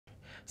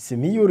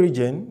Simiyu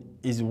region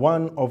is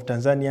one of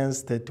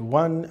Tanzania's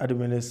 31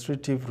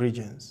 administrative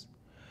regions.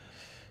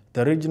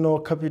 The regional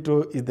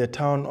capital is the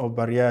town of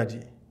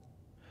Bariadi.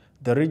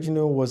 The region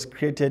was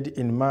created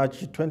in March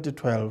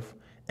 2012,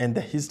 and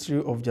the history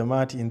of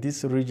Jamaat in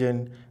this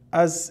region,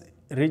 as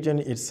region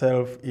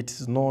itself, it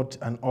is not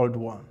an old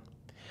one.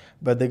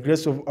 By the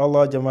grace of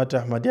Allah, Jamaat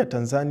Ahmadiyya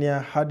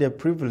Tanzania had the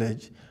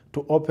privilege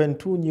to open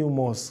 2 new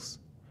mosques,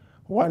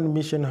 1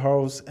 mission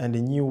house and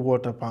a new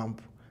water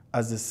pump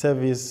as a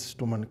service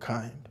to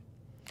mankind.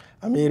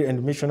 Amir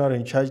and Missionary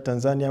in Charge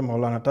Tanzania,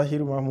 Maulana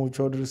Tahir Mahmoud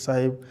Chaudhry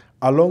Sahib,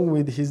 along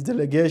with his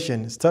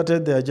delegation,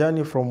 started their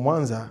journey from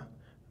Mwanza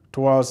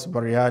towards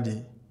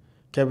Bariadi,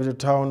 capital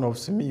town of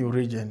Simiyu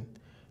region,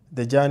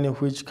 the journey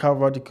which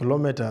covered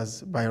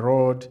kilometers by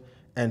road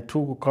and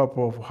took a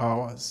couple of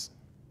hours.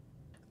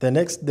 The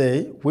next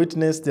day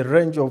witnessed a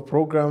range of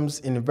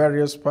programs in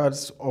various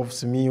parts of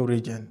Simiyu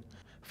region.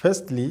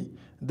 Firstly,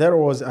 there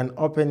was an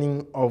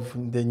opening of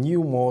the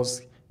new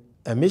mosque,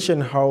 a mission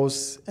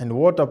house and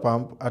water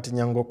pump at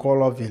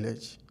Nyangokola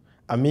village.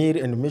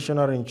 Amir and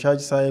Missionary in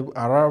Charge Sahib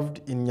arrived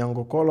in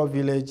Nyangokola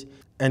village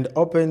and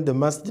opened the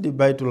Masjid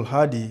Baitul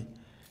Hadi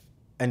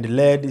and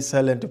led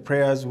silent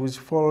prayers which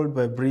followed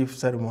by brief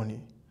ceremony.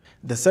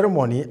 The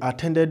ceremony,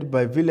 attended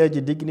by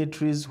village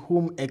dignitaries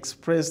whom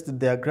expressed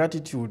their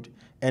gratitude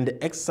and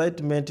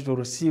excitement to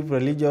receive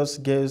religious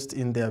guests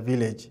in their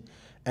village,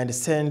 and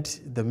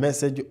sent the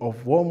message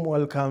of warm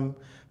welcome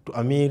to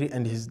Amir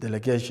and his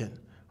delegation.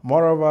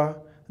 Moreover,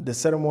 the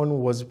ceremony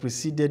was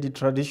preceded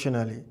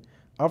traditionally.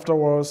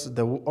 Afterwards,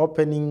 the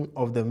opening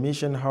of the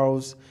mission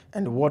house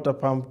and water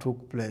pump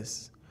took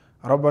place.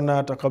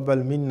 Rabbana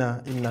taqabbal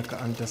minna innaka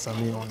anta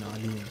sami'un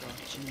alim.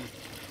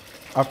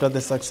 After the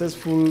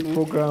successful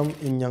program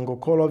in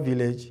Nyangokola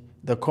village,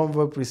 the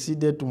convoy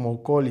proceeded to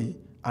Mokoli,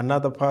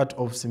 another part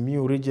of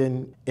Simiyu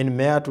region in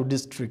Meatu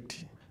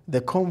district.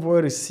 The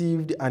convoy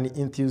received an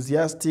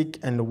enthusiastic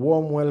and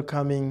warm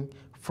welcoming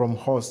from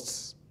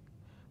hosts.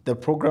 The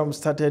program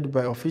started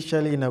by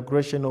official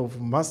inauguration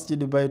of Masjid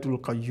Baitul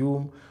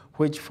Qayyum,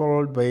 which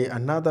followed by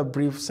another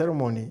brief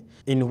ceremony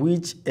in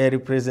which a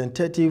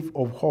representative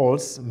of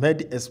hosts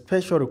made a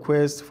special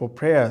request for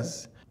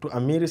prayers to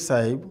Amir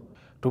Sahib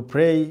to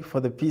pray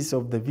for the peace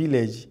of the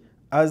village,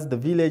 as the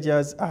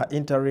villagers are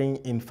entering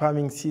in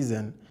farming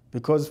season,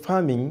 because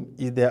farming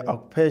is their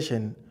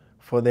occupation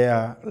for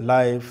their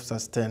life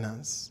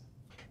sustenance.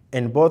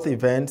 In both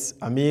events,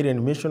 Amir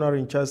and Missionary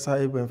in Charge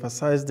Sahib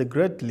emphasized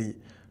greatly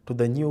to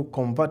the new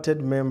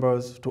converted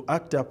members to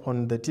act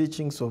upon the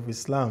teachings of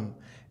Islam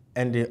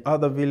and the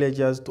other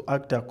villagers to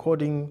act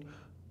according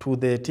to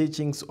the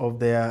teachings of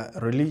their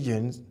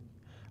religions,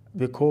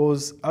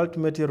 because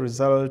ultimately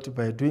result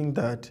by doing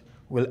that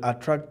will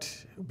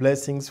attract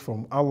blessings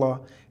from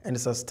Allah and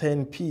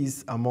sustain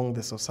peace among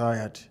the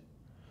society.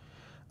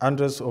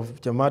 Hundreds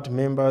of Jamaat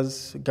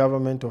members,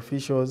 government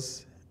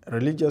officials,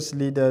 religious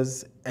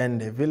leaders,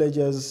 and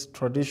villagers'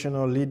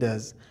 traditional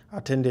leaders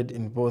attended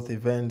in both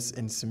events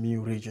in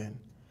Simiyu region.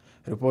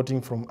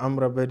 Reporting from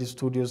Amrabed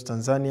Studios,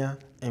 Tanzania,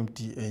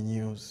 MTA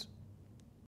News.